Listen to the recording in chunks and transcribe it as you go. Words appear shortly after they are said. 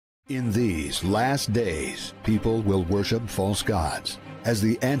In these last days, people will worship false gods. As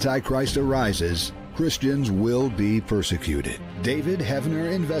the Antichrist arises, Christians will be persecuted. David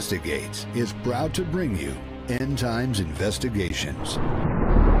Heavener Investigates is proud to bring you End Times Investigations.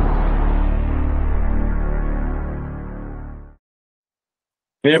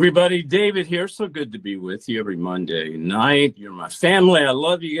 Hey everybody, David here. So good to be with you every Monday night. You're my family. I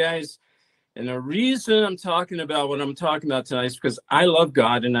love you guys. And the reason I'm talking about what I'm talking about tonight is because I love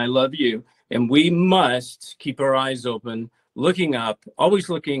God and I love you. And we must keep our eyes open, looking up, always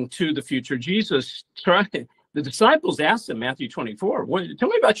looking to the future. Jesus tried, the disciples asked him, Matthew 24, tell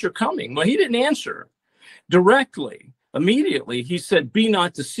me about your coming. Well, he didn't answer directly. Immediately, he said, be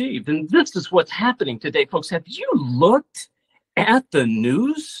not deceived. And this is what's happening today, folks. Have you looked at the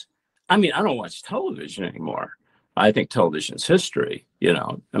news? I mean, I don't watch television anymore. I think television's history, you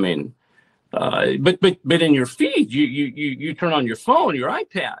know. I mean, but in your feed, you turn on your phone, your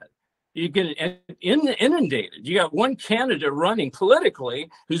iPad, you get inundated. You got one candidate running politically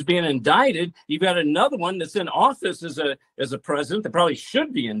who's being indicted. You've got another one that's in office as a president that probably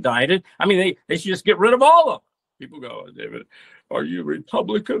should be indicted. I mean, they should just get rid of all of them. People go, David, are you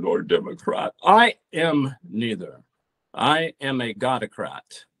Republican or Democrat? I am neither. I am a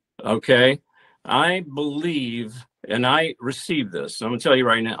Godocrat. Okay, I believe and I receive this. I'm gonna tell you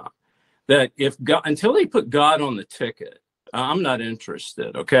right now that if God, until they put God on the ticket, I'm not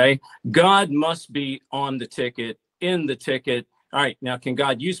interested, okay? God must be on the ticket, in the ticket. All right, now can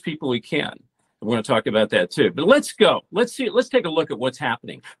God use people? We can. We're going to talk about that too. But let's go. Let's take a look at what's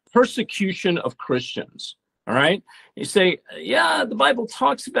happening. Persecution of Christians, all right? You say, yeah, the Bible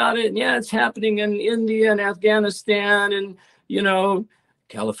talks about it, and yeah, it's happening in India and Afghanistan and, you know,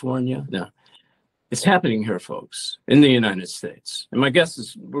 California. No. It's happening here, folks, in the United States. And my guess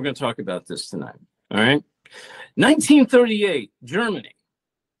is we're going to talk about this tonight, all right? 1938, Germany.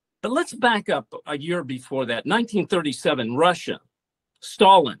 But let's back up a year before that. 1937, Russia,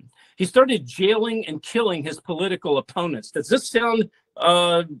 Stalin. He started jailing and killing his political opponents. Does this sound,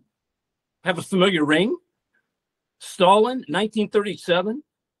 have a familiar ring? Stalin, 1937,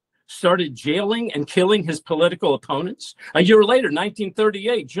 started jailing and killing his political opponents. A year later,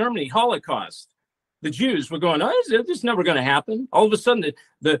 1938, Germany, Holocaust. The Jews were going, oh, this is never going to happen. All of a sudden,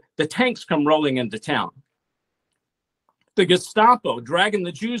 the tanks come rolling into town. The Gestapo dragging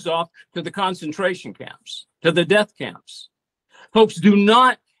the Jews off to the concentration camps, to the death camps. Folks, do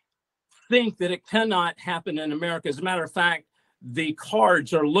not think that it cannot happen in America. As a matter of fact, the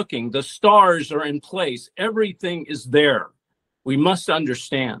cards are looking, the stars are in place, everything is there. We must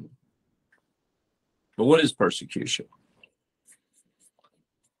understand. But what is persecution?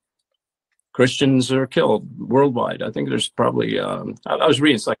 Christians are killed worldwide. I think there's probably, I was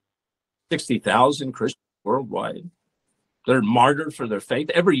reading, it's like 60,000 Christians worldwide. They're martyred for their faith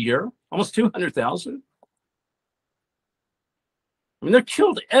every year, almost 200,000. I mean, they're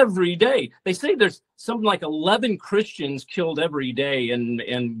killed every day. They say there's something like 11 Christians killed every day in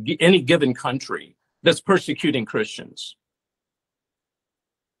any given country that's persecuting Christians.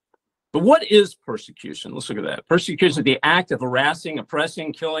 But what is persecution? Let's look at that. Persecution is the act of harassing,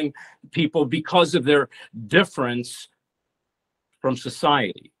 oppressing, killing people because of their difference from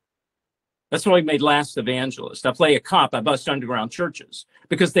society. That's why we made Last Evangelist. I play a cop. I bust underground churches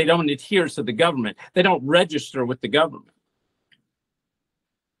because they don't adhere to the government. They don't register with the government.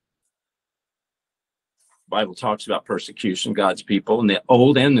 The Bible talks about persecution, God's people, in the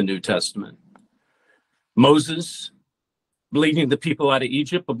Old and the New Testament. Moses leading the people out of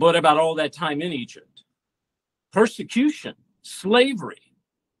Egypt, but what about all that time in Egypt? Persecution, slavery.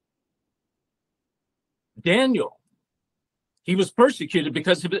 Daniel, he was persecuted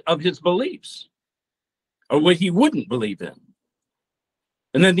because of his beliefs or what he wouldn't believe in.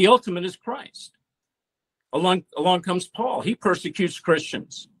 And then the ultimate is Christ. Along comes Paul. He persecutes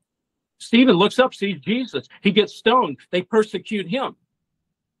Christians. Stephen looks up, sees Jesus. He gets stoned. They persecute him.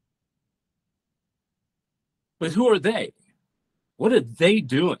 But who are they? What are they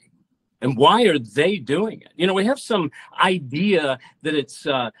doing? And why are they doing it? You know, we have some idea that it's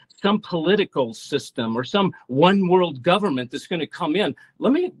some political system or some one world government that's going to come in.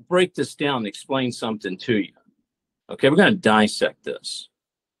 Let me break this down and explain something to you. Okay, we're going to dissect this.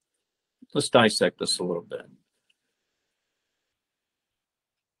 Let's dissect this a little bit.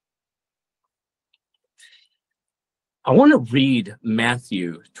 I want to read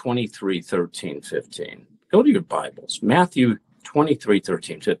Matthew 23, 13, 15. Go to your Bibles. Matthew 23,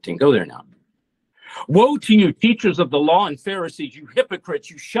 13, 15. Go there now. Woe to you, teachers of the law and Pharisees, you hypocrites!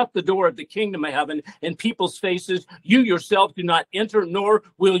 You shut the door of the kingdom of heaven in people's faces. You yourself do not enter, nor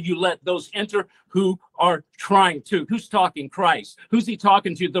will you let those enter who are trying to. Who's talking? Christ. Who's he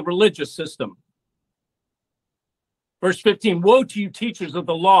talking to? The religious system. Verse 15, woe to you, teachers of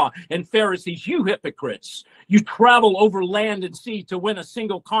the law and Pharisees, you hypocrites! You travel over land and sea to win a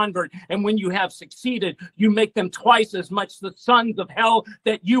single convert, and when you have succeeded, you make them twice as much the sons of hell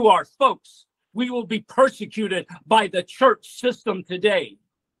that you are. Folks, we will be persecuted by the church system today.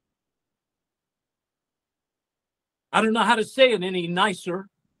 I don't know how to say it any nicer.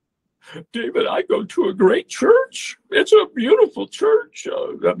 David, I go to a great church. It's a beautiful church.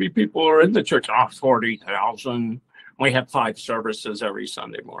 How many people are in the church? 40,000. We have 5 services every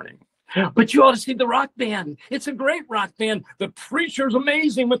Sunday morning. But you ought to see the rock band. It's a great rock band. The preacher's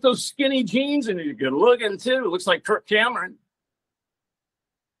amazing with those skinny jeans, and he's good looking too. It looks like Kirk Cameron.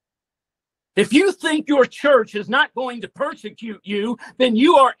 If you think your church is not going to persecute you, then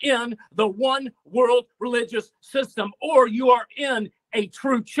you are in the one world religious system, or you are in a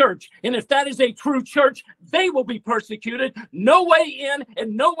true church. And if that is a true church, they will be persecuted. No way in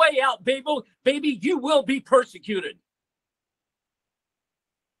and no way out, baby, you will be persecuted.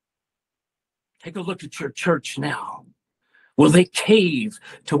 Take a look at your church now. Will they cave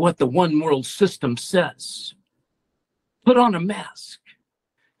to what the one world system says? Put on a mask.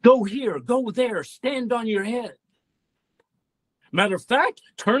 Go here, go there, stand on your head. Matter of fact,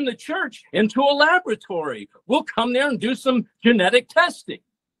 turn the church into a laboratory. We'll come there and do some genetic testing.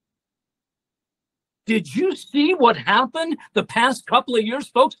 Did you see what happened the past couple of years,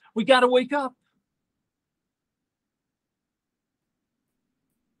 folks? We got to wake up.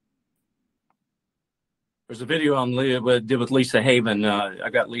 There's a video I did with Lisa Haven. I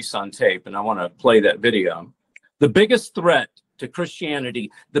got Lisa on tape, and I want to play that video. The biggest threat to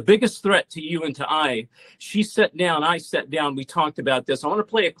Christianity, the biggest threat to you and to I sat down, we talked about this. I want to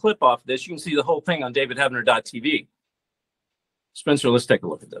play a clip off this. You can see the whole thing on davidhevner.tv. Spencer, let's take a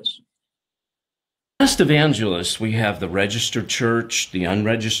look at this. As evangelists, we have the registered church, the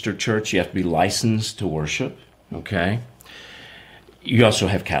unregistered church. You have to be licensed to worship, okay? You also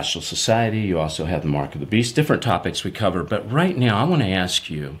have cashless society. You also have the mark of the beast, different topics we cover. But right now, I want to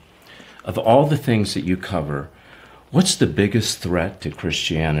ask you, of all the things that you cover, what's the biggest threat to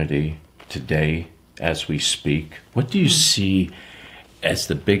Christianity today as we speak? What do you see as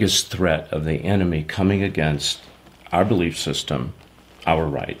the biggest threat of the enemy coming against our belief system, our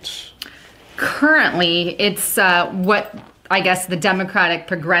rights? Currently, it's what I guess the Democratic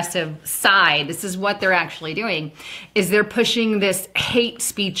progressive side, this is what they're actually doing, is they're pushing this hate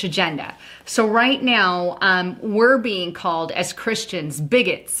speech agenda. So right now, we're being called as Christians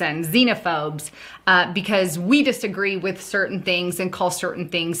bigots and xenophobes because we disagree with certain things and call certain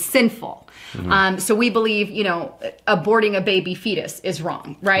things sinful. Mm-hmm. So we believe, aborting a baby fetus is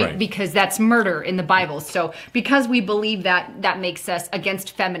wrong, right? Because that's murder in the Bible. So because we believe that, that makes us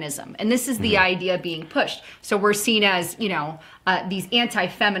against feminism. And this is the idea being pushed. So we're seen as, these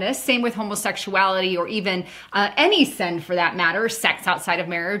anti-feminists, same with homosexuality or even any sin for that matter, sex outside of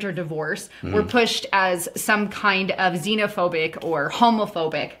marriage or divorce. We're pushed as some kind of xenophobic or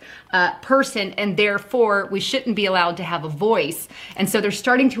homophobic person, and therefore we shouldn't be allowed to have a voice. And so they're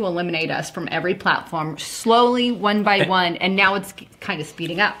starting to eliminate us from every platform slowly, one by one, and now it's kind of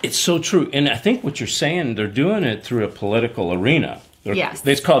speeding up. It's so true. And I think what you're saying, they're doing it through a political arena. Yes.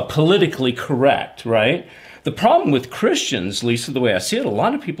 It's called politically correct, right? The problem with Christians, Lisa, the way I see it, a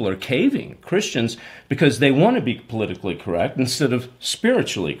lot of people are caving, Christians, because they want to be politically correct instead of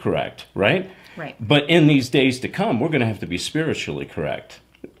spiritually correct, right? Right. But in these days to come, we're going to have to be spiritually correct.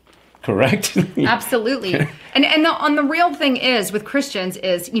 Correct? Absolutely. And on the real thing is with Christians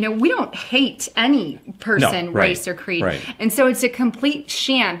is, we don't hate any person, race, or creed. Right. And so it's a complete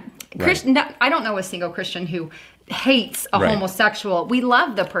sham. Christian, I don't know a single Christian who hates a homosexual. We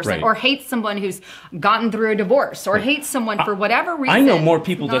love the person, or hates someone who's gotten through a divorce, or hates someone for whatever reason. I know more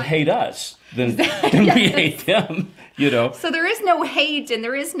people that hate us than we hate them. So there is no hate, and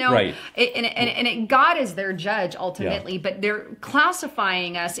there is no, God is their judge ultimately, but they're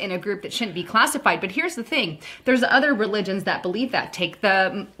classifying us in a group that shouldn't be classified. But here's the thing: there's other religions that believe that. Take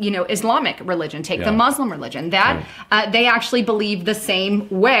the Islamic religion, take the Muslim religion. That they actually believe the same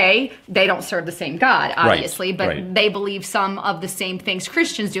way. They don't serve the same God, obviously, but they believe some of the same things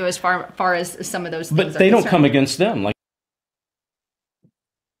Christians do as far as some of those things. But they don't come against them, like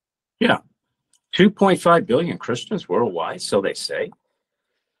 2.5 billion Christians worldwide, so they say.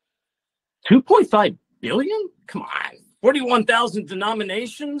 2.5 billion? Come on. 41,000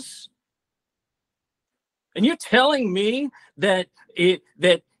 denominations? And you're telling me that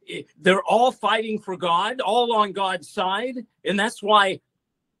they're all fighting for God, all on God's side. And that's why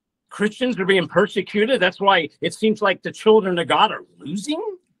Christians are being persecuted. That's why it seems like the children of God are losing,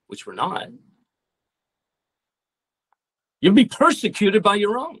 which we're not. You'll be persecuted by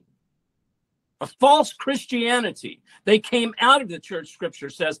your own. A false Christianity. They came out of the church,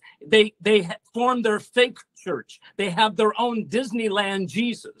 scripture says. They formed their fake church. They have their own Disneyland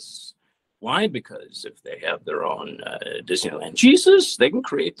Jesus. Why? Because if they have their own Disneyland Jesus, they can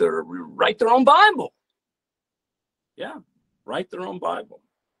write their own Bible. Yeah, write their own Bible.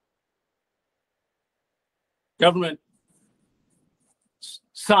 Government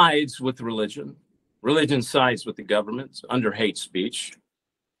sides with religion. Religion sides with the government under hate speech.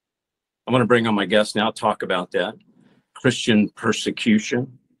 I'm going to bring on my guest now, talk about that. Christian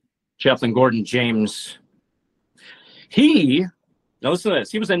persecution. Chaplain Gordon James. Now listen to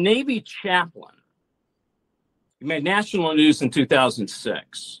this. He was a Navy chaplain. He made national news in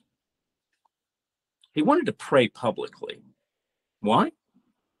 2006. He wanted to pray publicly. Why?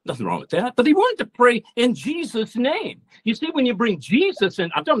 Nothing wrong with that. But he wanted to pray in Jesus' name. You see, when you bring Jesus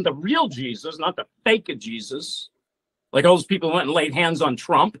in, I'm talking the real Jesus, not the fake Jesus. Like all those people who went and laid hands on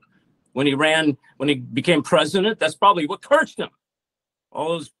Trump when he became president. That's probably what cursed him. All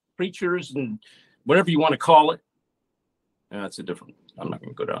those preachers and whatever you want to call it. That's I'm not going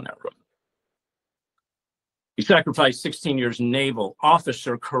to go down that road. He sacrificed 16 years naval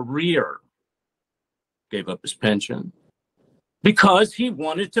officer career, gave up his pension, because he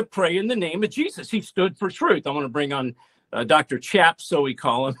wanted to pray in the name of Jesus. He stood for truth. I want to bring on Dr. Chaps, so we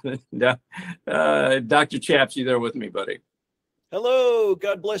call him. Dr. Chaps, you there with me, buddy? Hello.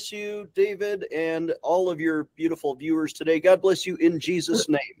 God bless you, David, and all of your beautiful viewers today. God bless you in Jesus'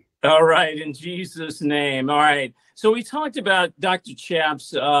 name. All right, in Jesus' name. All right. So we talked about Dr.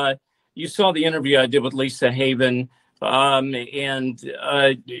 Chaps. You saw the interview I did with Lisa Haven. And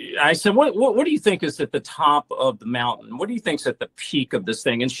I said, what do you think is at the top of the mountain? What do you think is at the peak of this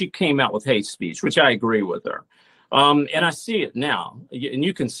thing? And she came out with hate speech, which I agree with her. And I see it now, and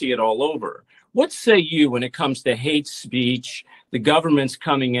you can see it all over. What say you when it comes to hate speech? The government's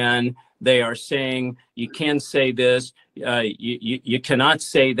coming in. They are saying you can't say this. You cannot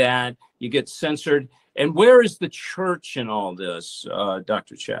say that. You get censored. And where is the church in all this,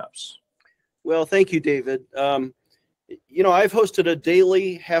 Dr. Chaps? Well, thank you, David. I've hosted a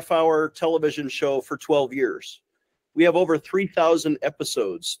daily half-hour television show for 12 years. We have over 3,000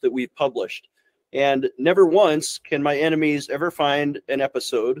 episodes that we've published. And never once can my enemies ever find an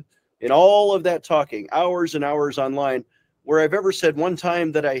episode in all of that talking, hours and hours online, where I've ever said one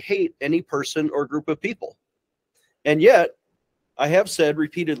time that I hate any person or group of people. And yet, I have said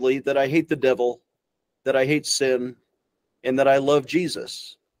repeatedly that I hate the devil, that I hate sin, and that I love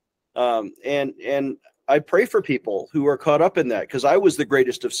Jesus. And I pray for people who are caught up in that, because I was the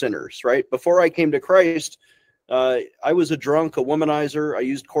greatest of sinners, right? Before I came to Christ, I was a drunk, a womanizer. I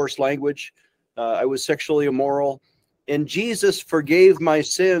used coarse language. I was sexually immoral. And Jesus forgave my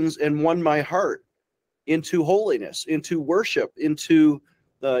sins and won my heart into holiness, into worship, into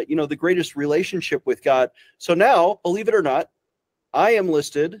the greatest relationship with God. So now, believe it or not, I am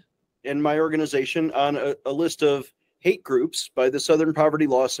listed in my organization on a list of hate groups by the Southern Poverty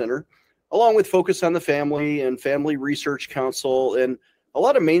Law Center, along with Focus on the Family and Family Research Council and a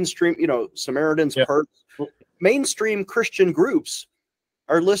lot of mainstream, Samaritan's Purse, mainstream Christian groups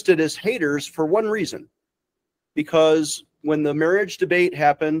are listed as haters for one reason. Because when the marriage debate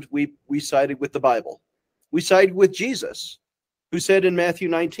happened, we sided with the Bible. We sided with Jesus, who said in Matthew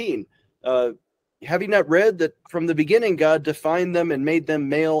 19, have you not read that from the beginning God defined them and made them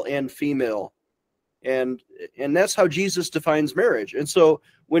male and female? And that's how Jesus defines marriage. And so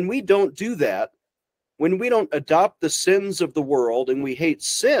when we don't do that, when we don't adopt the sins of the world and we hate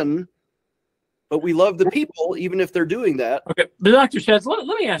sin, but we love the people, even if they're doing that. Okay, but Dr. Chaps, let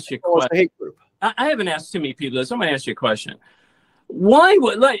me ask you a question. Hate group. I haven't asked too many people this. I'm going to ask you a question. Why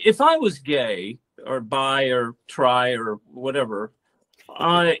would, if I was gay or bi or tri or whatever,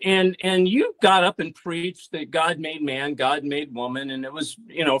 and you got up and preached that God made man, God made woman, and it was,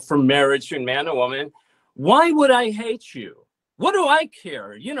 from marriage between man and woman, why would I hate you? What do I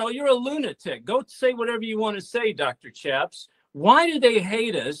care? You're a lunatic. Go say whatever you want to say, Dr. Chaps. Why do they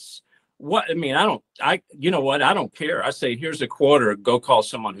hate us? You know what? I don't care. I say, here's a quarter. Go call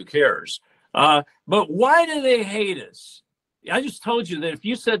someone who cares. But why do they hate us? I just told you that if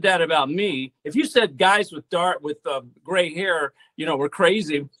you said that about me, if you said guys with gray hair, were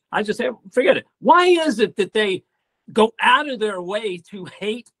crazy, I just say, forget it. Why is it that they go out of their way to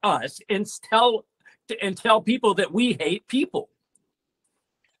hate us and tell people that we hate people?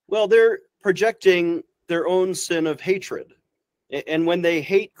 Well, they're projecting their own sin of hatred. And when they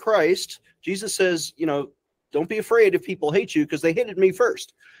hate Christ, Jesus says, you know, don't be afraid if people hate you, because they hated me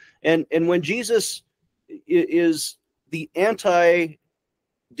first. And when Jesus is the anti-demon,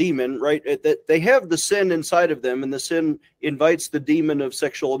 right, that they have the sin inside of them, and the sin invites the demon of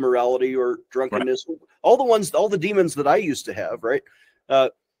sexual immorality or drunkenness, right. All the demons that I used to have, right?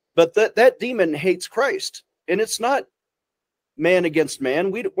 But that demon hates Christ, and it's not man against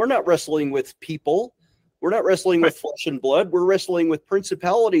man. We're not wrestling with people. We're not wrestling with flesh and blood. We're wrestling with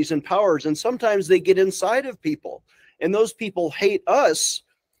principalities and powers, and sometimes they get inside of people, and those people hate us.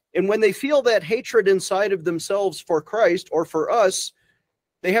 And when they feel that hatred inside of themselves for Christ or for us,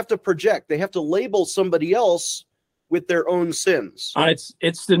 they have to project. They have to label somebody else with their own sins.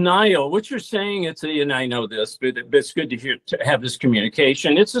 It's denial. What you're saying, and I know this, but it's good to have this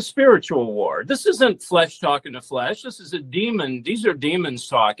communication. It's a spiritual war. This isn't flesh talking to flesh. This is a demon. These are demons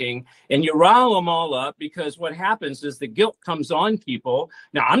talking, and you rile them all up, because what happens is the guilt comes on people.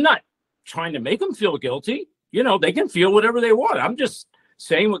 Now, I'm not trying to make them feel guilty. You know, they can feel whatever they want. I'm just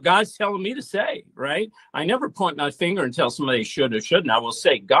saying what God's telling me to say, right? I never point my finger and tell somebody should or shouldn't. I will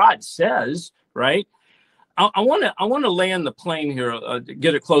say God says, right? I want to land the plane here,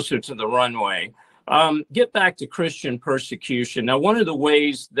 get it closer to the runway. Get back to Christian persecution. Now, one of the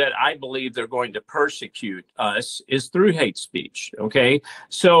ways that I believe they're going to persecute us is through hate speech. Okay,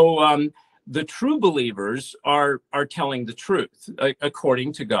 so the true believers are telling the truth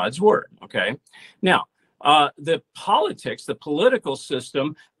according to God's word. Okay, now the politics, the political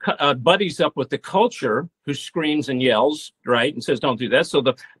system buddies up with the culture, who screams and yells, right, and says, don't do that. So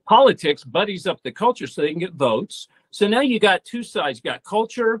the politics buddies up the culture so they can get votes. So now you got two sides. You got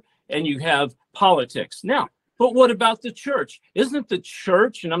culture and you have politics. Now, but what about the church? Isn't the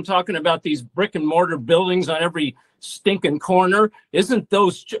church, and I'm talking about these brick and mortar buildings on every stinking corner,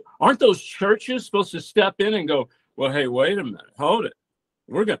 aren't those churches supposed to step in and go, well, hey, wait a minute, hold it.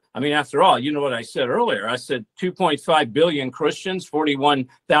 After all, you know what I said earlier. I said 2.5 billion Christians,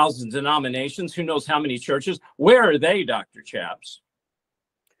 41,000 denominations. Who knows how many churches? Where are they, Dr. Chaps?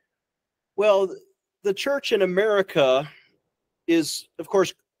 Well, the church in America is, of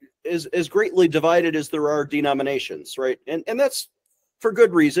course, as greatly divided as there are denominations, right? And that's for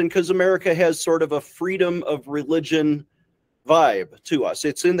good reason, because America has sort of a freedom of religion vibe to us.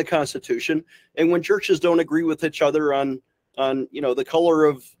 It's in the Constitution. And when churches don't agree with each other on the color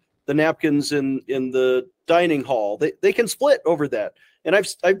of the napkins in the dining hall, they can split over that. And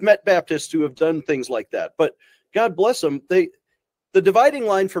I've met Baptists who have done things like that, but God bless them. The dividing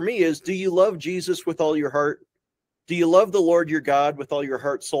line for me is, do you love Jesus with all your heart? Do you love the Lord your God with all your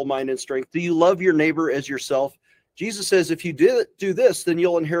heart, soul, mind, and strength? Do you love your neighbor as yourself? Jesus says, if you do this, then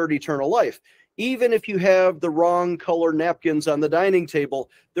you'll inherit eternal life. Even if you have the wrong color napkins on the dining table,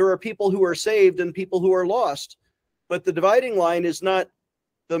 there are people who are saved and people who are lost. But the dividing line is not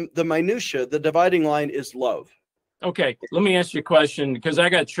the minutia. The dividing line is love. Okay, let me ask you a question, because I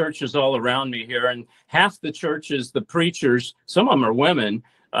got churches all around me here, and half the churches, the preachers, some of them are women,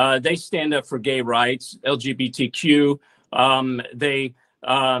 they stand up for gay rights, LGBTQ. They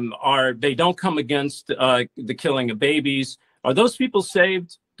don't come against the killing of babies. Are those people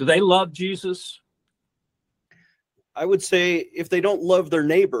saved? Do they love Jesus? I would say if they don't love their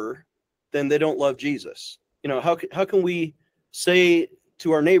neighbor, then they don't love Jesus. You know, how can we say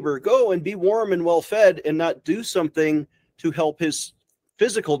to our neighbor, go and be warm and well fed, and not do something to help his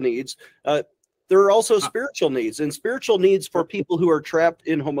physical needs? There are also spiritual needs, and spiritual needs for people who are trapped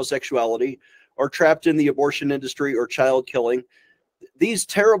in homosexuality or trapped in the abortion industry or child killing. These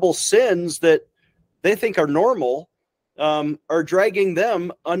terrible sins that they think are normal are dragging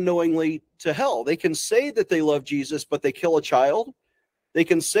them unknowingly to hell. They can say that they love Jesus, but they kill a child. They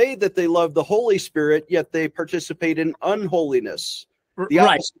can say that they love the Holy Spirit, yet they participate in unholiness, the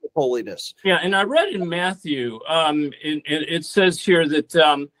opposite of holiness. Yeah, and I read in Matthew, it says here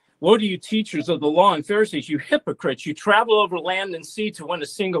that, woe to you, teachers of the law and Pharisees, you hypocrites, you travel over land and sea to win a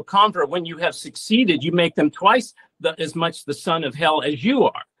single convert. When you have succeeded, you make them twice as much the son of hell as you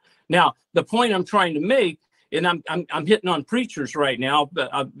are. Now, the point I'm trying to make, and I'm hitting on preachers right now,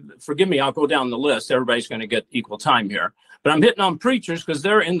 but forgive me, I'll go down the list. Everybody's going to get equal time here. But I'm hitting on preachers because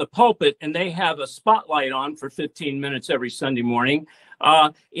they're in the pulpit and they have a spotlight on for 15 minutes every Sunday morning.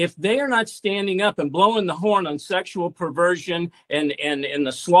 If they are not standing up and blowing the horn on sexual perversion and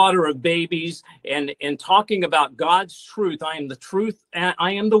the slaughter of babies and talking about God's truth, I am the truth,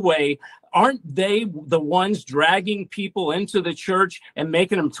 I am the way, aren't they the ones dragging people into the church and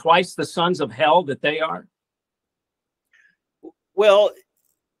making them twice the sons of hell that they are? Well,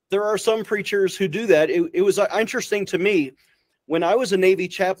 there are some preachers who do that. It was interesting to me when I was a Navy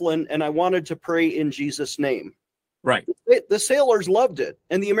chaplain and I wanted to pray in Jesus' name. Right. The sailors loved it,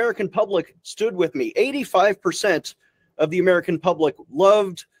 and the American public stood with me. 85% of the American public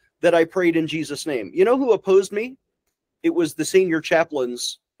loved that I prayed in Jesus' name. You know who opposed me? It was the senior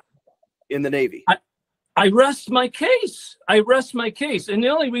chaplains in the Navy. I rest my case. I rest my case. And the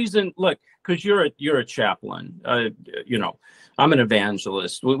only reason, look, because you're a chaplain, you know, I'm an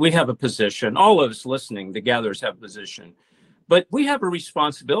evangelist. We have a position. All of us listening together have a position. But we have a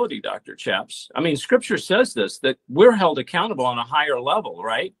responsibility, Dr. Chaps. I mean, Scripture says this, that we're held accountable on a higher level,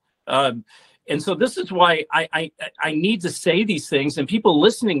 right? And so this is why I need to say these things, and people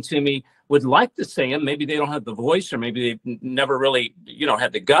listening to me would like to say them. Maybe they don't have the voice, or maybe they've never really, you know,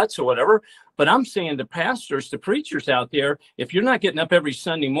 had the guts or whatever. But I'm saying to pastors, to preachers out there, if you're not getting up every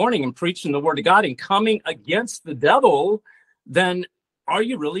Sunday morning and preaching the Word of God and coming against the devil, then are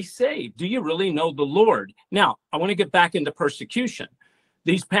you really saved? Do you really know the Lord? Now, I want to get back into persecution.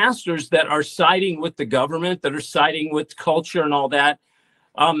 These pastors that are siding with the government, that are siding with culture and all that,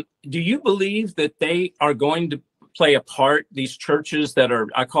 do you believe that they are going to play a part, these churches that are,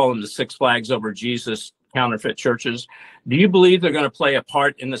 I call them the Six Flags Over Jesus counterfeit churches, do you believe they're going to play a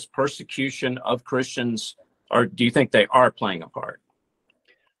part in this persecution of Christians, or do you think they are playing a part?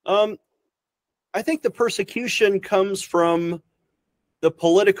 I think the persecution comes from the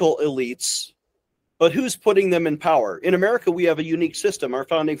political elites, but who's putting them in power? In America, we have a unique system. Our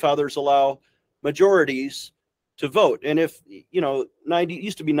founding fathers allow majorities to vote. And if, you know, it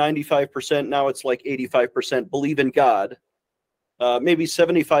used to be 95%, now it's like 85% believe in God. Maybe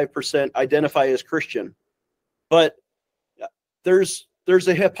 75% identify as Christian. But there's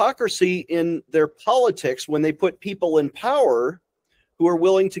a hypocrisy in their politics when they put people in power who are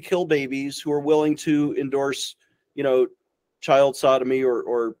willing to kill babies, who are willing to endorse, you know, child sodomy,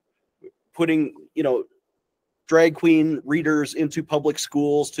 or putting, you know, drag queen readers into public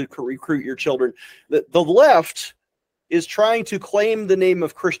schools to recruit your children. The left is trying to claim the name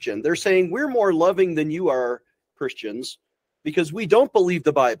of Christian. They're saying we're more loving than you are, Christians, because we don't believe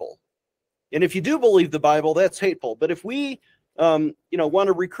the Bible. And if you do believe the Bible, that's hateful. But if we, you know, want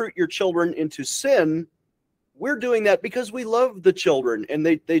to recruit your children into sin, we're doing that because we love the children, and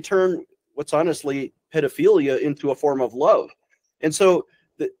they turn what's honestly pedophilia into a form of love. And so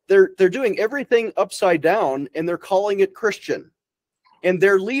they're doing everything upside down, and they're calling it Christian. And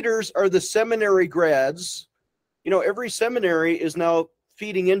their leaders are the seminary grads. You know, every seminary is now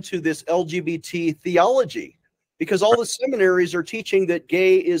feeding into this LGBT theology, because all the seminaries are teaching that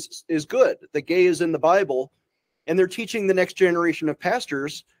gay is good, that gay is in the Bible, and they're teaching the next generation of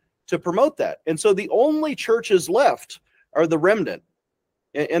pastors to promote that. And so the only churches left are the remnant.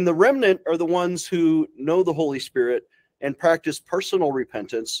 And the remnant are the ones who know the Holy Spirit and practice personal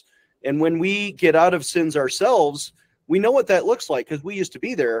repentance. And when we get out of sins ourselves, we know what that looks like, because we used to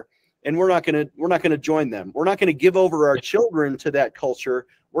be there, and we're not going to join them. We're not going to give over our children to that culture.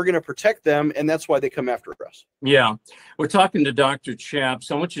 We're going to protect them, and that's why they come after us. Yeah. We're talking to Dr.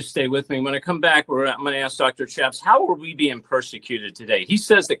 Chaps. I want you to stay with me. When I come back, I'm going to ask Dr. Chaps, how are we being persecuted today? He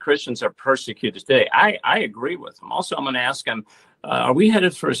says that Christians are persecuted today. I agree with him. Also, I'm going to ask him, are we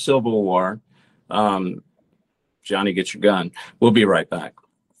headed for a civil war? Johnny, get your gun. We'll be right back.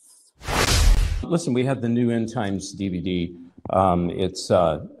 Listen, we have the new End Times DVD.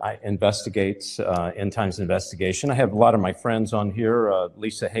 It investigates End Times investigation. I have a lot of my friends on here,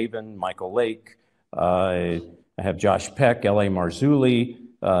 Lisa Haven, Michael Lake. I have Josh Peck, L.A. Marzulli,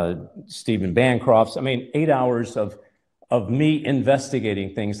 Stephen Bancroft. I mean, 8 hours of me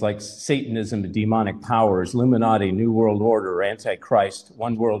investigating things like Satanism, demonic powers, Illuminati, New World Order, Antichrist,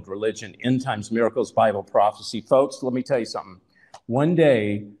 one world religion, end times miracles, Bible prophecy. Folks, let me tell you something. One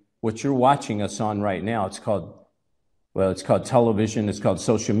day, what you're watching us on right now, it's called television, it's called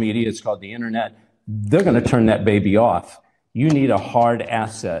social media, it's called the internet. They're going to turn that baby off. You need a hard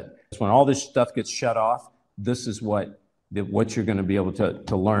asset. When all this stuff gets shut off, this is what you're going to be able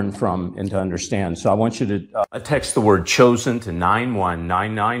to learn from and to understand. So I want you to text the word chosen to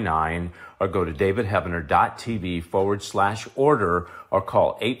 91999, or go to davidheavener.tv/order, or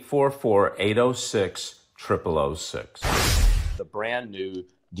call 844-806-0006. The brand new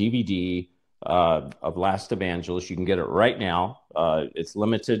DVD of Last Evangelist. You can get it right now. It's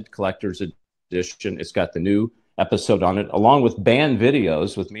limited collector's edition. It's got the new episode on it, along with band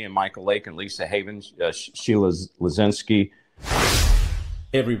videos with me and Michael Lake and Lisa Haven, Sheila Lazinski.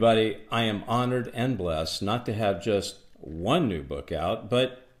 Hey everybody, I am honored and blessed not to have just one new book out,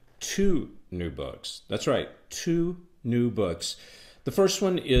 but 2 new books. That's right, 2 new books. The first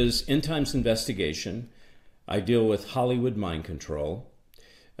one is End Times Investigation. I deal with Hollywood mind control.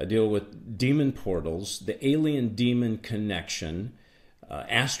 I deal with demon portals, the alien-demon connection,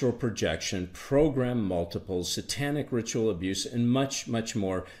 astral projection, program multiples, satanic ritual abuse, and much, much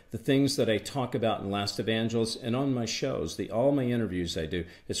more. The things that I talk about in Last Evangelist and on my shows, all my interviews I do,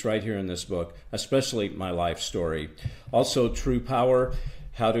 it's right here in this book, especially my life story. Also, True Power,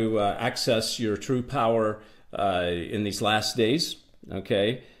 how to access your true power in these last days,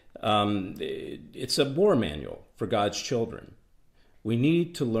 okay? It's a war manual for God's children. We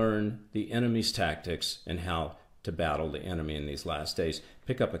need to learn the enemy's tactics and how to battle the enemy in these last days.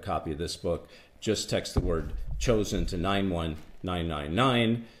 Pick up a copy of this book. Just text the word chosen to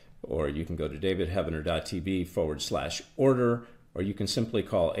 91999, or you can go to davidheavener.tv/order, or you can simply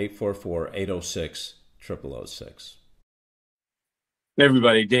call 844-806-0006.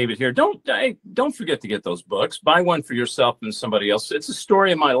 Everybody, David here. Don't forget to get those books. Buy one for yourself and somebody else. It's a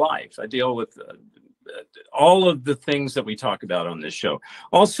story of my life. I deal with all of the things that we talk about on this show.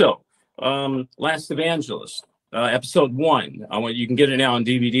 Also, Last Evangelist. Episode 1. You can get it now on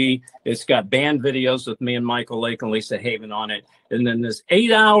DVD. It's got band videos with me and Michael Lake and Lisa Haven on it. And then there's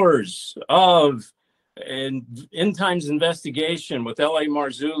 8 hours of end times investigation with L.A.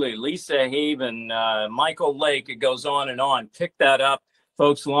 Marzulli, Lisa Haven, Michael Lake. It goes on and on. Pick that up,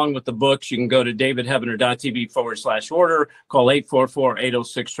 folks, along with the books. You can go to davidheavener.tv/order, call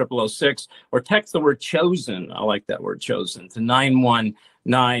 844-806-0006, or text the word chosen. I like that word chosen to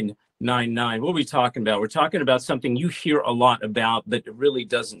 91999. What are we talking about? We're talking about something you hear a lot about, but it really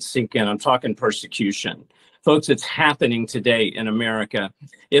doesn't sink in. I'm talking persecution. Folks, it's happening today in America.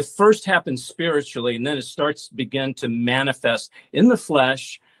 It first happens spiritually, and then it begin to manifest in the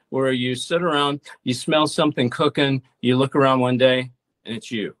flesh, where you sit around, you smell something cooking, you look around one day, and it's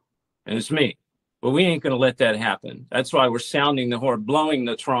you, and it's me. But we ain't going to let that happen. That's why we're sounding the horn, blowing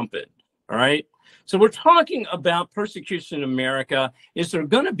the trumpet, all right? So we're talking about persecution in America. Is there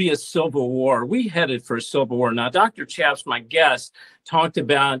going to be a civil war? We headed for a civil war. Now, Dr. Chaps, my guest, talked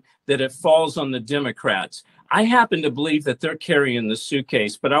about that it falls on the Democrats. I happen to believe that they're carrying the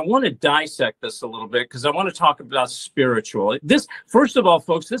suitcase, but I want to dissect this a little bit because I want to talk about spiritual. First of all,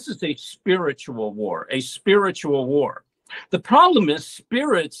 folks, this is a spiritual war, a spiritual war. The problem is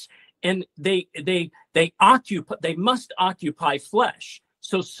spirits, and they must occupy flesh.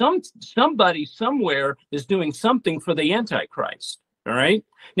 So somebody somewhere is doing something for the Antichrist, all right?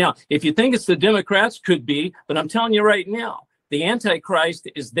 Now, if you think it's the Democrats, could be, but I'm telling you right now, the Antichrist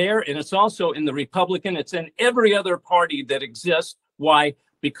is there, and it's also in the Republican. It's in every other party that exists. Why?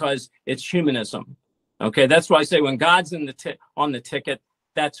 Because it's humanism, okay? That's why I say when God's on the ticket,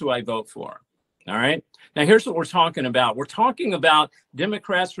 that's who I vote for, all right? Now, here's what we're talking about. We're talking about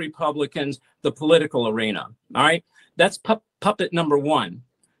Democrats, Republicans, the political arena, all right? That's puppet number 1,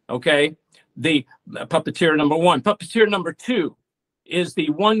 okay? The puppeteer number 1. Puppeteer number 2 is the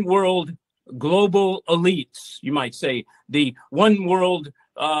one world global elites, you might say, the one world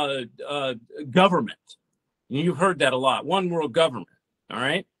government. You've heard that a lot, one world government, all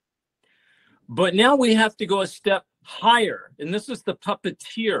right? But now we have to go a step higher, and this is the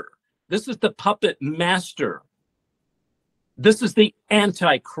puppeteer. This is the puppet master. This is the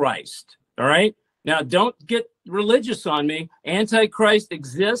Antichrist, all right? Now, don't get religious on me. Antichrist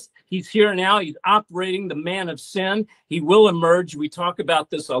exists. He's here now. He's operating, the man of sin. He will emerge. We talk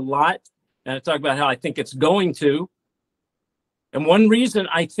about this a lot. And I talk about how I think it's going to. And one reason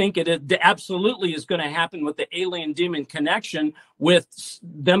I think it absolutely is going to happen with the alien demon connection, with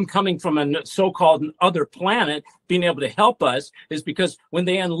them coming from a so-called other planet, being able to help us, is because when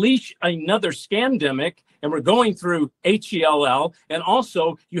they unleash another scandemic, and we're going through HELL, and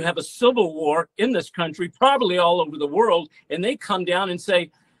also you have a civil war in this country, probably all over the world, and they come down and say,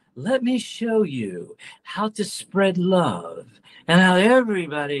 let me show you how to spread love and how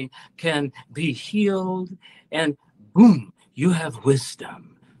everybody can be healed, and boom, you have wisdom.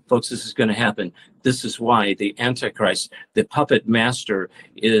 Folks, this is going to happen. This is why the Antichrist, the puppet master,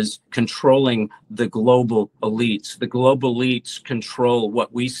 is controlling the global elites. The global elites control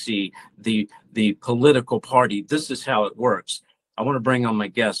what we see, the political party. This is how it works. I want to bring on my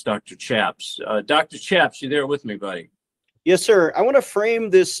guest, Dr. Chaps. Dr. Chaps, you there with me, buddy? Yes, sir. I want to frame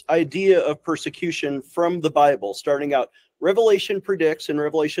this idea of persecution from the Bible, starting out. Revelation predicts in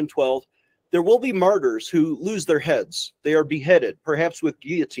Revelation 12, there will be martyrs who lose their heads. They are beheaded, perhaps with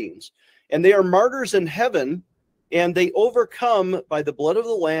guillotines. And they are martyrs in heaven, and they overcome by the blood of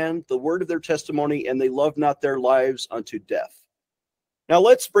the Lamb, the word of their testimony, and they love not their lives unto death. Now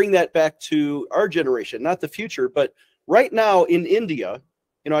let's bring that back to our generation, not the future, but right now in India.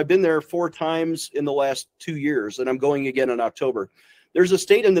 I've been there 4 times in the last 2 years, and I'm going again in October. There's a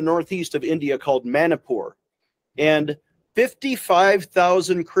state in the northeast of India called Manipur, and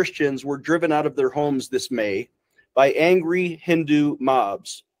 55,000 Christians were driven out of their homes this May. by angry Hindu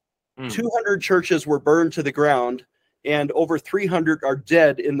mobs. 200 churches were burned to the ground, and over 300 are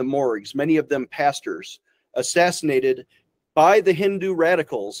dead in the morgues, many of them pastors, assassinated by the Hindu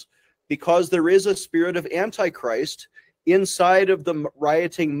radicals, because there is a spirit of Antichrist inside of the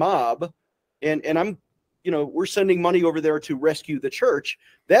rioting mob. And I'm, we're sending money over there to rescue the church.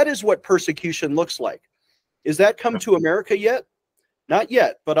 That is what persecution looks like. Is that come to America yet? Not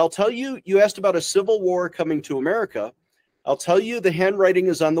yet, but I'll tell you, you asked about a civil war coming to America. I'll tell you, the handwriting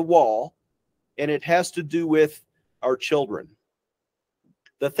is on the wall, and it has to do with our children.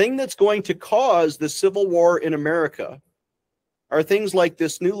 The thing that's going to cause the civil war in America are things like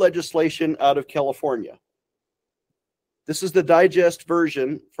this new legislation out of California. This is the digest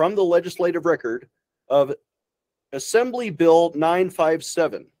version from the legislative record of Assembly Bill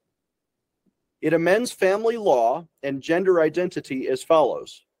 957. It amends family law and gender identity as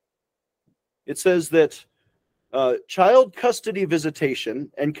follows. It says that child custody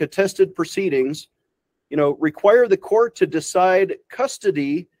visitation and contested proceedings, require the court to decide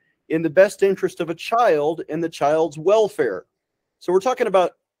custody in the best interest of a child and the child's welfare. So we're talking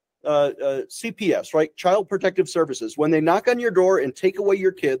about CPS, right? Child Protective Services. When they knock on your door and take away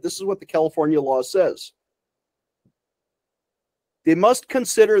your kid, this is what the California law says. They must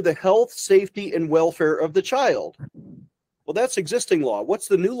consider the health, safety, and welfare of the child. Well, that's existing law. What's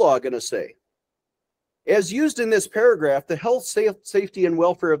the new law going to say? As used in this paragraph, the health, safety, and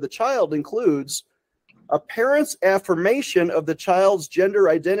welfare of the child includes a parent's affirmation of the child's gender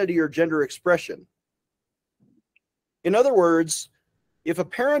identity or gender expression. In other words, if a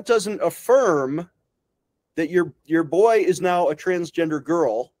parent doesn't affirm that your boy is now a transgender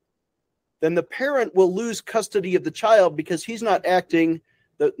girl, then the parent will lose custody of the child because he's not acting,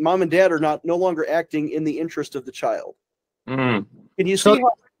 the mom and dad are no longer acting in the interest of the child. Can you see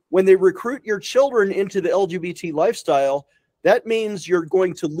how when they recruit your children into the LGBT lifestyle, that means you're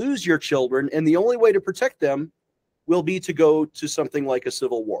going to lose your children, and the only way to protect them will be to go to something like a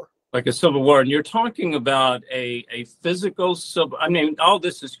civil war. Like a civil war. And you're talking about a physical civil. I mean, all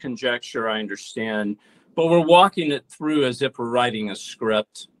this is conjecture, I understand, but we're walking it through as if we're writing a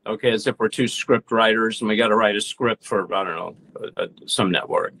script, okay, as if we're two script writers and we got to write a script for, I don't know, some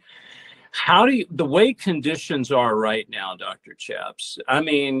network. How do you, the way conditions are right now, Dr. Chaps, I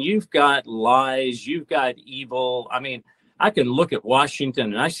mean, you've got lies, you've got evil. I mean, I can look at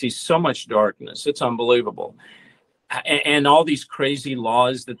Washington and I see so much darkness. It's unbelievable. And all these crazy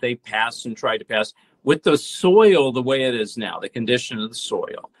laws that they pass and try to pass with the soil the way it is now, the condition of the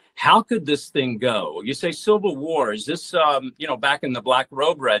soil. How could this thing go? You say civil war. Is this, back in the Black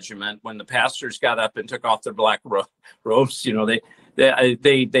Robe Regiment when the pastors got up and took off their black robes, they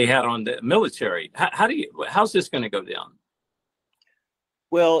had on the military. How's this going to go down?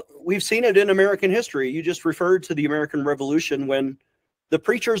 Well, we've seen it in American history. You just referred to the American Revolution when the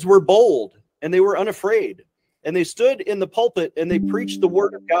preachers were bold and they were unafraid. And they stood in the pulpit and they preached the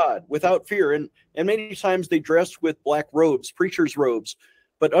word of God without fear. And many times they dressed with black robes, preacher's robes.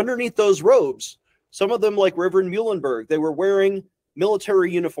 But underneath those robes, some of them, like Reverend Muhlenberg, they were wearing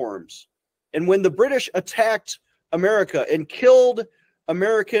military uniforms. And when the British attacked America and killed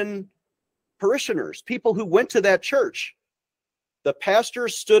American parishioners, people who went to that church, the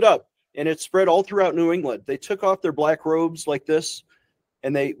pastors stood up, and it spread all throughout New England. They took off their black robes like this,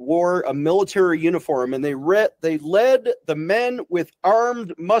 and they wore a military uniform, and they led the men with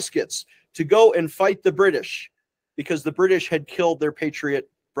armed muskets to go and fight the British because the British had killed their patriot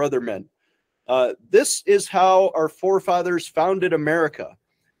brother men. This is how our forefathers founded America.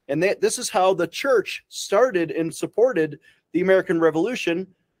 And this is how the church started and supported the American Revolution,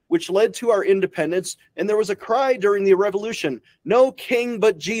 which led to our independence. And there was a cry during the Revolution, no king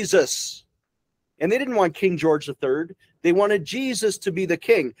but Jesus. And they didn't want King George III. They wanted Jesus to be the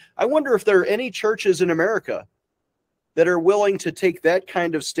king. I wonder if there are any churches in America that are willing to take that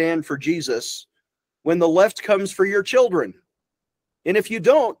kind of stand for Jesus when the left comes for your children. And if you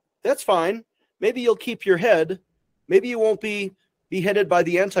don't, that's fine. Maybe you'll keep your head. Maybe you won't be beheaded by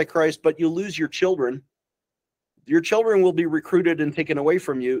the Antichrist, but you'll lose your children. Your children will be recruited and taken away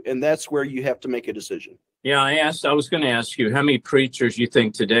from you, and that's where you have to make a decision. Yeah, I was going to ask you, how many preachers you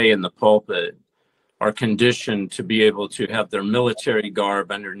think today in the pulpit are conditioned to be able to have their military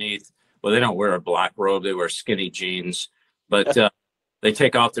garb underneath? Well, they don't wear a black robe, they wear skinny jeans, but they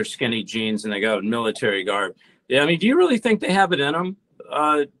take off their skinny jeans and they go in military garb. Yeah, I mean, do you really think they have it in them?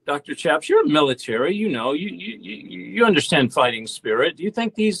 Dr. Chaps, you're military, you understand fighting spirit. Do you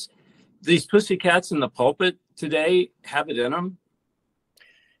think these pussycats in the pulpit today have it in them?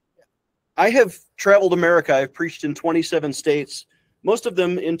 I have traveled America. I've preached in 27 states. most of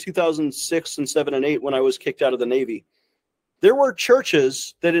them in 2006 and 7 and 8 when I was kicked out of the Navy. There were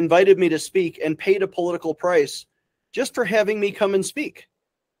churches that invited me to speak and paid a political price just for having me come and speak.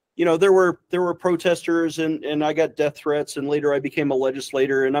 You know, there were protesters and I got death threats, and later I became a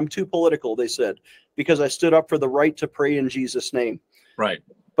legislator, and I'm too political, they said, because I stood up for the right to pray in Jesus' name. Right.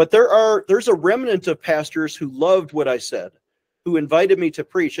 But there's a remnant of pastors who loved what I said, who invited me to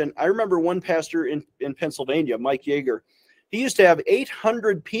preach. And I remember one pastor in Pennsylvania, Mike Yeager, he used to have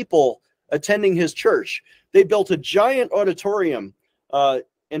 800 people attending his church. They built a giant auditorium,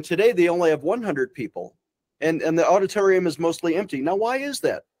 and today they only have 100 people, and the auditorium is mostly empty. Now, why is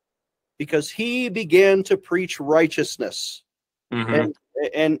that? Because he began to preach righteousness, and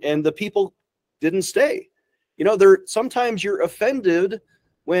the people didn't stay. You know, sometimes you're offended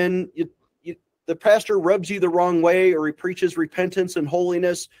when the pastor rubs you the wrong way, or he preaches repentance and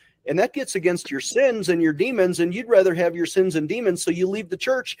holiness, and that gets against your sins and your demons, and you'd rather have your sins and demons, so you leave the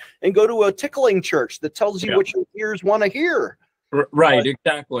church and go to a tickling church that tells you what your ears want to hear. Right,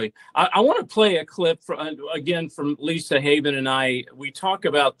 exactly. I want to play a clip again from Lisa Haven and I. We talk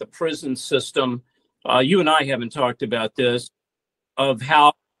about the prison system. You and I haven't talked about this, of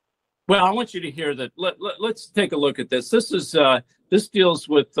how, well, I want you to hear that. Let's take a look at this. This deals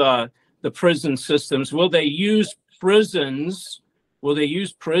with the prison systems. Will they use prisons? Will they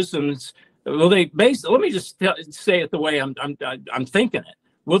use prisons? Will they basically, let me just say it the way I'm thinking it.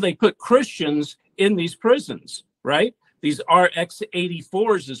 Will they put Christians in these prisons, right? These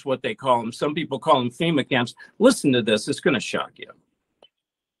RX-84s is what they call them. Some people call them FEMA camps. Listen to this. It's going to shock you.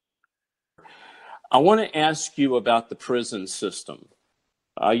 I want to ask you about the prison system.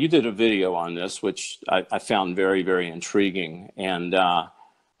 You did a video on this, which I found very, very intriguing. And I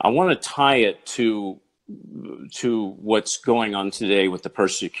want to tie it to what's going on today with the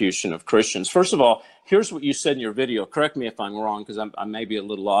persecution of Christians. First of all, here's what you said in your video. Correct me if I'm wrong, because I may be a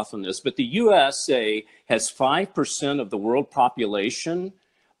little off on this, but the USA has 5% of the world population,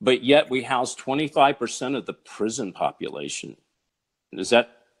 but yet we house 25% of the prison population. Is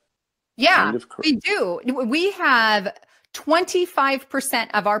that kind of correct? We do. We have 25%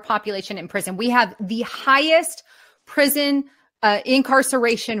 of our population in prison. We have the highest prison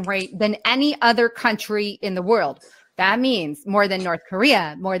incarceration rate than any other country in the world. That means more than North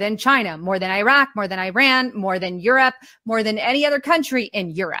Korea, more than China, more than Iraq, more than Iran, more than Europe, more than any other country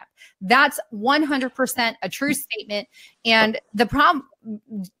in Europe. That's 100% a true statement. And the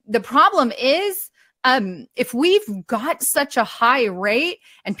problem is, if we've got such a high rate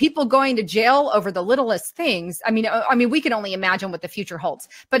and people going to jail over the littlest things, I mean, we can only imagine what the future holds.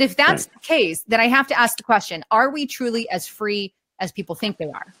 But if that's the case, then I have to ask the question, are we truly as free as people think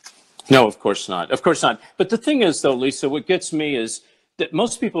they are? No, of course not. Of course not. But the thing is, though, Lisa, what gets me is that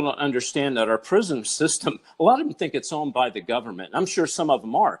most people don't understand that our prison system, a lot of them think it's owned by the government. I'm sure some of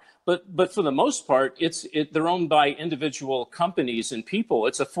them are. But for the most part, they're owned by individual companies and people.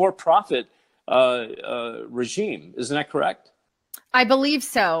 It's a for-profit regime. Isn't that correct? I believe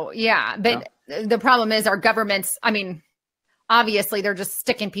so. Yeah. But the problem is our governments, I mean, obviously they're just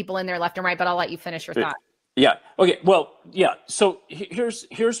sticking people in there left and right, but I'll let you finish your thought. Yeah. Okay. Well, yeah. So here's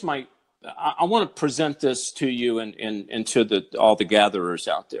my, I want to present this to you and to all the gatherers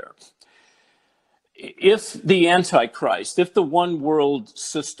out there. If the Antichrist, if the one world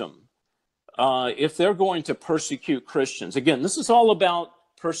system, if they're going to persecute Christians, again, this is all about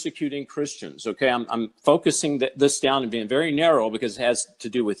persecuting Christians. Okay. I'm focusing this down and being very narrow because it has to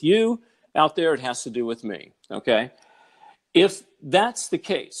do with you out there. It has to do with me. Okay. If that's the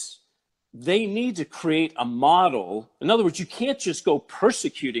case, they need to create a model. In other words, you can't just go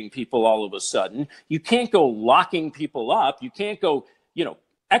persecuting people all of a sudden. You can't go locking people up. You can't go,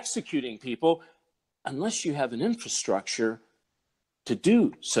 executing people unless you have an infrastructure to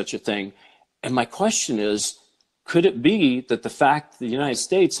do such a thing. And my question is, could it be that the fact that the United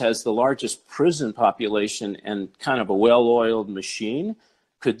States has the largest prison population and kind of a well-oiled machine,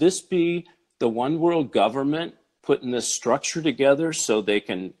 could this be the one world government putting this structure together so they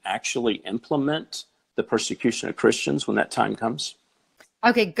can actually implement the persecution of Christians when that time comes?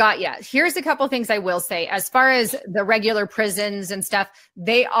 Okay, got ya. Here's a couple things I will say. As far as the regular prisons and stuff,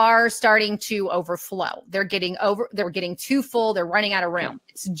 they are starting to overflow. They're getting too full. They're running out of room.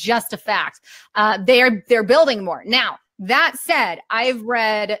 It's just a fact. They're building more. Now, that said, I've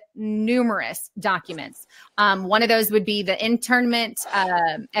read numerous documents. One of those would be the internment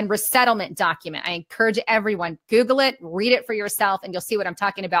and resettlement document. I encourage everyone, Google it, read it for yourself, and you'll see what I'm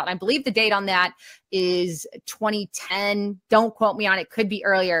talking about. And I believe the date on that is 2010. Don't quote me on it. Could be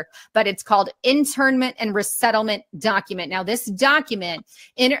earlier, but it's called internment and resettlement document. Now, this document,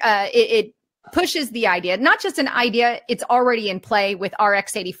 it pushes the idea, not just an idea, it's already in play with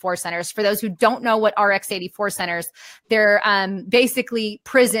RX-84 centers. For those who don't know what RX-84 centers, they're basically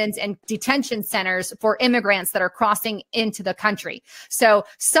prisons and detention centers for immigrants that are crossing into the country. So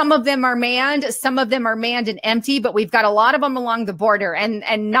some of them are manned, some of them are manned and empty, but we've got a lot of them along the border,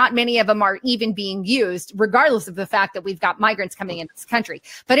 and not many of them are even being used, regardless of the fact that we've got migrants coming into this country.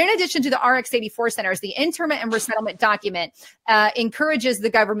 But in addition to the RX-84 centers, the internment and resettlement document encourages the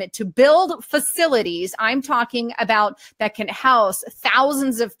government to build facilities. I'm talking about that can house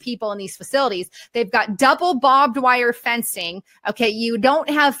thousands of people in these facilities. They've got double barbed wire fencing. Okay, you don't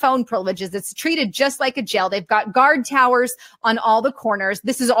have phone privileges. It's treated just like a jail. They've got guard towers on all the corners.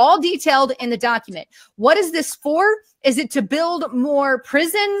 This is all detailed in the document. What is this for? Is it to build more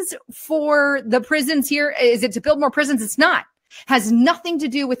prisons for the prisons here? Is it to build more prisons? It's not. Has nothing to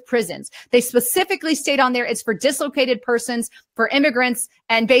do with prisons. They specifically state on there it's for dislocated persons, for immigrants,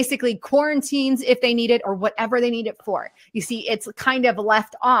 and basically quarantines if they need it or whatever they need it for. You see, it's kind of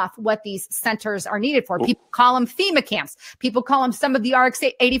left off what these centers are needed for. People call them FEMA camps. People call them some of the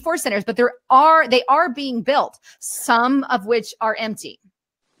RX-84 centers, but they are being built, some of which are empty.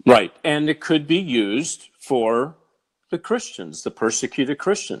 Right. And it could be used for the Christians, the persecuted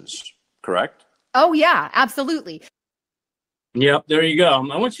Christians, correct? Oh, yeah, absolutely. Yep, there you go.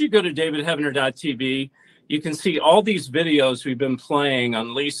 I want you to go to davidheavener.tv. You can see all these videos we've been playing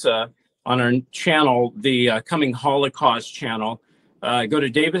on Lisa on our channel, the Coming Holocaust channel. Go to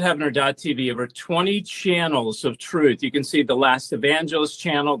davidheavener.tv. Over 20 channels of truth. You can see the Last Evangelist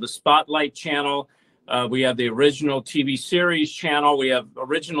channel, the Spotlight channel. We have the original TV series channel. We have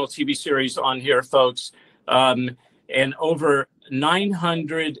original TV series on here, folks. And over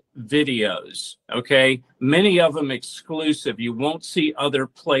 900 videos, okay? Many of them exclusive. You won't see other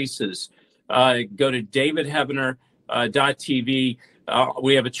places. Go to davidheavener.tv.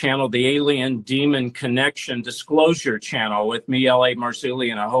 We have a channel, the Alien Demon Connection Disclosure channel with me, L.A.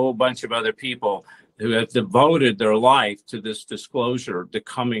 Marzulli, and a whole bunch of other people who have devoted their life to this disclosure, the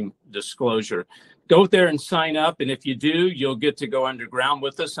coming disclosure. Go there and sign up, and if you do, you'll get to go underground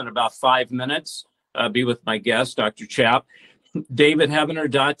with us in about 5 minutes. Be with my guest, Dr. Chap.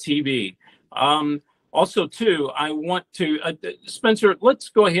 davidheavener.tv. Also, too, I want to, Spencer, let's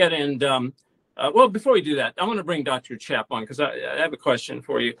go ahead and, well, before we do that, I want to bring Dr. Chap on because I have a question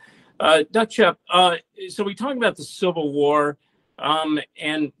for you. Dr. Chap, so we talked about the Civil War,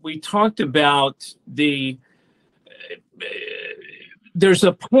 and we talked about there's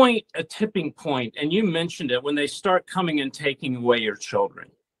a point, a tipping point, and you mentioned it, when they start coming and taking away your children.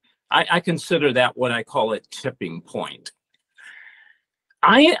 I consider that what I call a tipping point.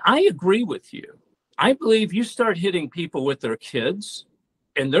 I agree with you. I believe you start hitting people with their kids,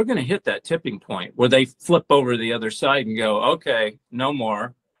 and they're going to hit that tipping point where they flip over to the other side and go, okay, no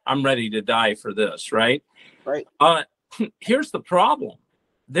more. I'm ready to die for this, right? Right. Here's the problem.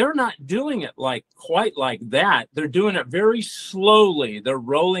 They're not doing it quite like that. They're doing it very slowly. They're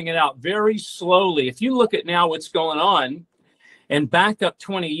rolling it out very slowly. If you look at now what's going on and back up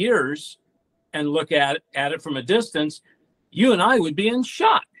 20 years and look at it from a distance, you and I would be in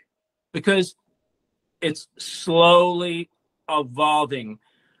shock because it's slowly evolving.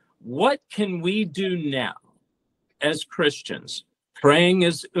 What can we do now as Christians? Praying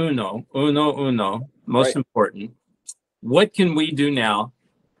is uno, most right. Important. What can we do now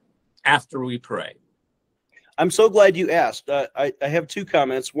after we pray? I'm so glad you asked. I have two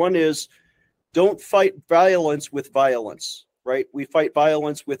comments. One is, don't fight violence with violence, right? We fight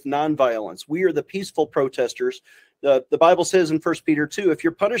violence with nonviolence. We are the peaceful protesters. The Bible says in 1 Peter 2, if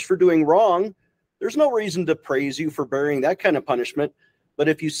you're punished for doing wrong, there's no reason to praise you for bearing that kind of punishment. But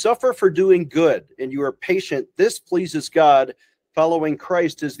if you suffer for doing good and you are patient, this pleases God. Following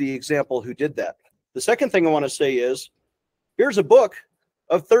Christ is the example who did that. The second thing I want to say is, here's a book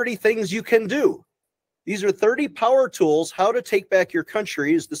of 30 things you can do. These are 30 power tools. How to Take Back Your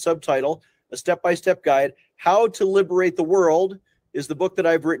Country is the subtitle, a step-by-step guide. How to Liberate the World is the book that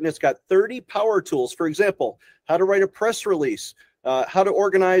I've written. It's got 30 power tools. For example, how to write a press release, how to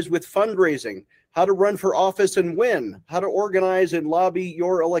organize with fundraising, how to run for office and win, how to organize and lobby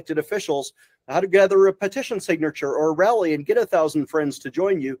your elected officials, how to gather a petition signature or a rally and get 1,000 friends to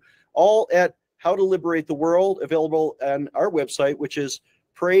join you, all at How to Liberate the World, available on our website, which is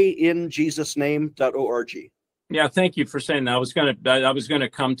prayinjesusname.org. Yeah, thank you for saying that. I was gonna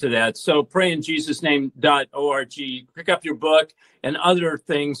come to that. So prayinjesusname.org. Pick up your book and other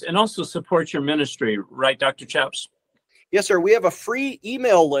things, and also support your ministry, right, Dr. Chaps? Yes, sir. We have a free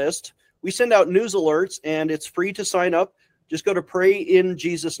email list. We send out news alerts, and it's free to sign up. Just go to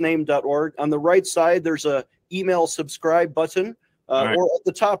prayinjesusname.org. On the right side, there's a email subscribe button. right. Or at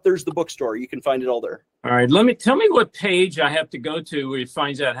the top, there's the bookstore. You can find it all there. All right. Tell me what page I have to go to where it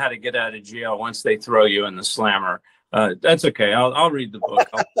finds out how to get out of jail once they throw you in the slammer. That's okay. I'll read the book.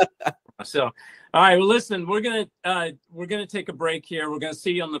 So, all right. Well, listen, we're gonna take a break here. We're gonna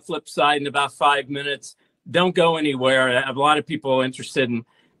see you on the flip side in about 5 minutes. Don't go anywhere. I have a lot of people interested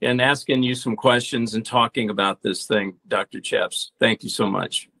in asking you some questions and talking about this thing, Dr. Chaps. Thank you so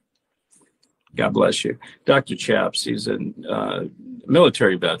much. God bless you. Dr. Chaps, he's a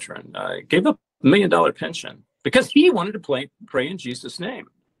military veteran, gave up $1 million pension because he wanted to pray in Jesus' name.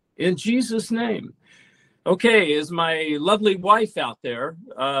 In Jesus' name. Okay, is my lovely wife out there?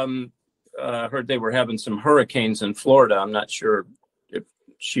 Heard they were having some hurricanes in Florida. I'm not sure if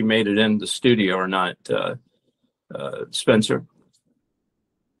she made it in the studio or not, Spencer.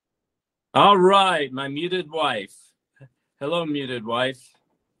 All right, my muted wife. Hello, muted wife.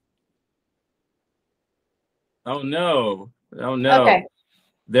 Oh no! Oh no! Okay.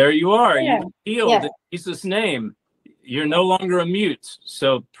 There you are. Yeah. You healed in Jesus' name. You're no longer a mute.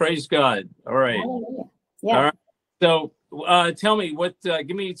 So praise God. All right. Yeah. All right. So tell me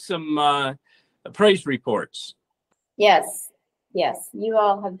give me some praise reports. Yes. You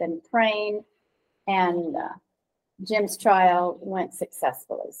all have been praying, and Jim's trial went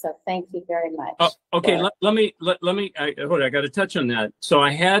successfully. So thank you very much. Okay. Let me. Hold on. I got to touch on that. So I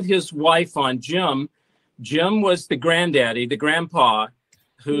had his wife on, Jim. Jim was the granddaddy, the grandpa,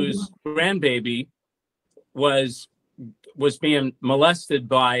 whose grandbaby was being molested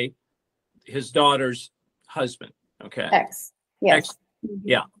by his daughter's husband. Okay. Ex. Yes.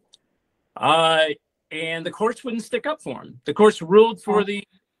 Yeah. And the courts wouldn't stick up for him. The courts ruled for the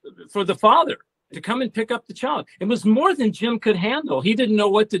father to come and pick up the child. It was more than Jim could handle. He didn't know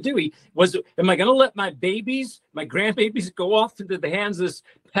what to do. Am I going to let my grandbabies go off into the hands of this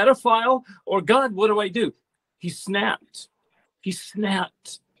pedophile? Or God, what do I do? He snapped.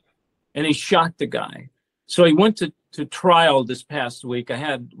 And he shot the guy. So he went to trial this past week. I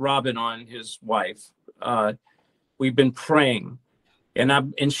had Robin on, his wife. We've been praying.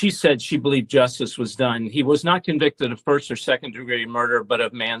 And she said she believed justice was done. He was not convicted of first or second degree murder, but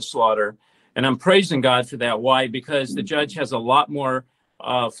of manslaughter. And I'm praising God for that. Why? Because the judge has a lot more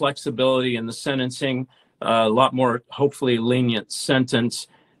flexibility in the sentencing, a lot more, hopefully, lenient sentence.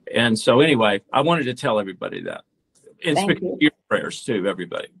 And so anyway, I wanted to tell everybody that. And speak your prayers too,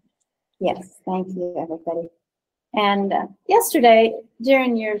 everybody. Yes, thank you, everybody. And yesterday,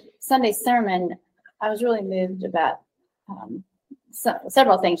 during your Sunday sermon, I was really moved about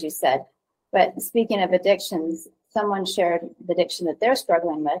several things you said. But speaking of addictions, someone shared the addiction that they're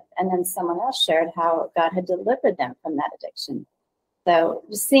struggling with, and then someone else shared how God had delivered them from that addiction. So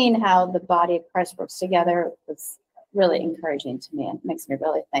just seeing how the body of Christ works together was really encouraging to me, and makes me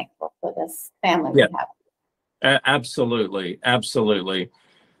really thankful for this family we have. Absolutely.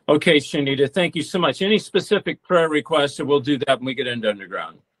 Okay, Shanita, thank you so much. Any specific prayer requests, and we'll do that when we get into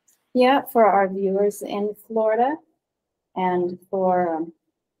Underground. Yeah, for our viewers in Florida, and for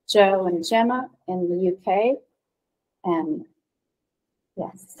Joe and Gemma in the UK, and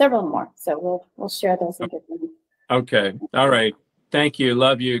several more. So we'll share those and give them. Okay. All right. Thank you.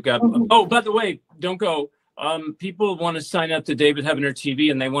 Love you. God. Oh, by the way, don't go. People want to sign up to David Heavener TV,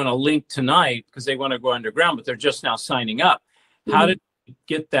 and they want a link tonight because they want to go underground, but they're just now signing up. How did you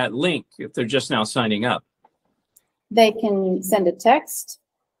get that link if they're just now signing up? They can send a text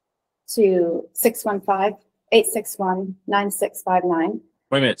to 615-861-9659.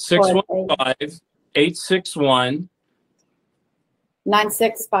 Wait a minute. 615-861.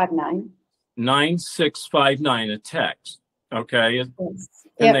 9659. 9659, a text. Okay. Yes.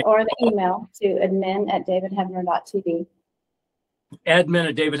 Yeah, or the email to admin@davidheavener.tv.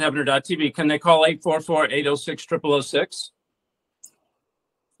 Admin@davidheavener.tv. Can they call 844-806-0006?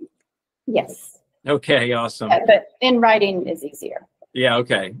 Yes. Okay, awesome. Yeah, but in writing is easier. Yeah,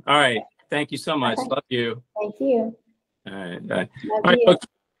 okay. All right. Thank you so much. Okay. Love you. Thank you. All right. All right, folks.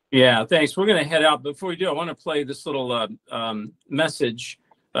 Yeah, thanks. We're going to head out. Before we do, I want to play this little message.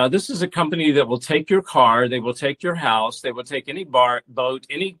 This is a company that will take your car, they will take your house, they will take any boat,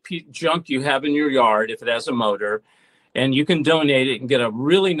 any junk you have in your yard if it has a motor, and you can donate it and get a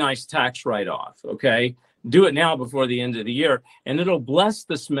really nice tax write-off, okay? Do it now before the end of the year, and it'll bless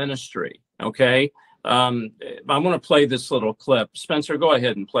this ministry, okay? I want to play this little clip. Spencer, go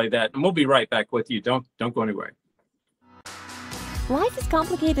ahead and play that, and we'll be right back with you. Don't go anywhere. Life is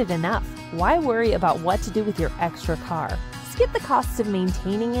complicated enough. Why worry about what to do with your extra car? Skip the costs of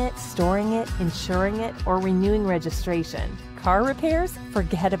maintaining it, storing it, insuring it, or renewing registration. Car repairs?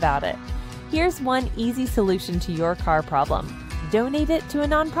 Forget about it. Here's one easy solution to your car problem. Donate it to a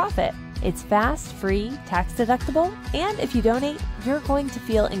nonprofit. It's fast, free, tax deductible, and if you donate, you're going to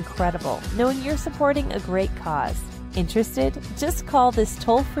feel incredible knowing you're supporting a great cause. Interested? Just call this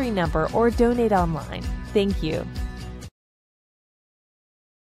toll-free number or donate online. Thank you.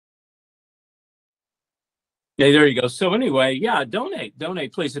 Yeah, there you go. So anyway, yeah, donate,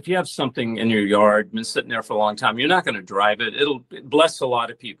 please. If you have something in your yard, been sitting there for a long time, you're not going to drive it. It'll bless a lot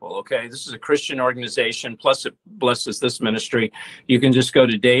of people. Okay, this is a Christian organization. Plus, it blesses this ministry. You can just go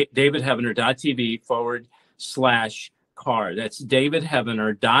to davidheavener.tv/car. That's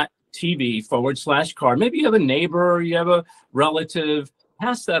davidheavener.tv/car. Maybe you have a neighbor or you have a relative.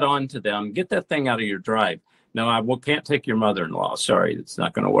 Pass that on to them. Get that thing out of your drive. No, can't take your mother-in-law. Sorry, it's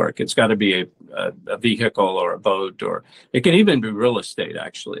not going to work. It's got to be a vehicle or a boat, or it can even be real estate,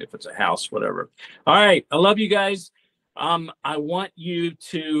 actually, if it's a house, whatever. All right. I love you guys. I want you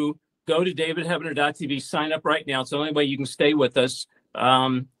to go to davidheavener.tv, sign up right now. It's the only way you can stay with us.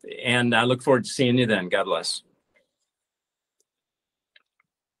 And I look forward to seeing you then. God bless.